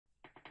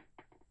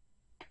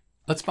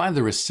Let's find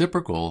the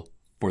reciprocal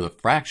for the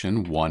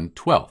fraction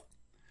 1/12.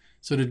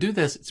 So to do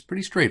this, it's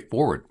pretty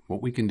straightforward.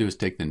 What we can do is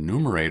take the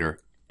numerator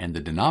and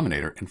the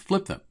denominator and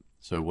flip them.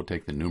 So we'll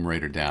take the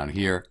numerator down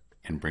here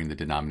and bring the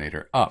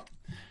denominator up.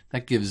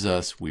 That gives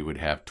us, we would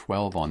have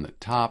 12 on the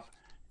top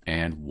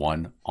and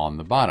 1 on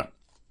the bottom.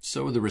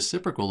 So the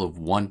reciprocal of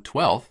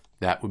 1/12,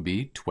 that would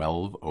be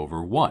 12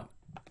 over 1.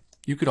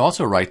 You could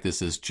also write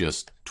this as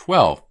just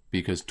 12,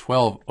 because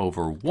 12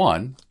 over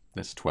 1,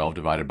 that's 12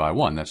 divided by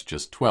 1, that's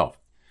just 12.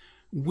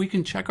 We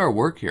can check our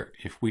work here.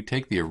 If we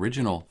take the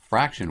original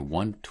fraction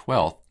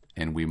 1/12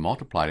 and we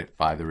multiplied it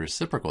by the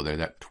reciprocal there,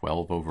 that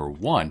 12 over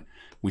 1,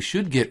 we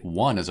should get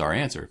 1 as our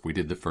answer if we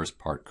did the first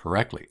part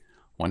correctly.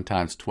 1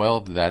 times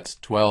 12, that's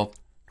 12.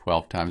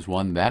 12 times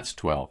 1, that's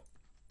 12.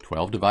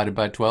 12 divided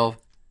by 12,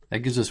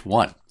 that gives us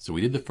 1. So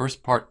we did the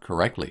first part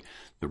correctly.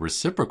 The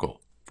reciprocal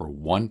for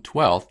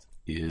 1/12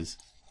 is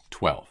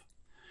 12.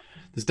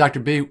 This is Dr.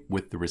 B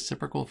with the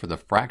reciprocal for the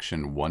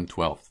fraction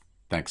 1/12.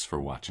 Thanks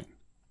for watching.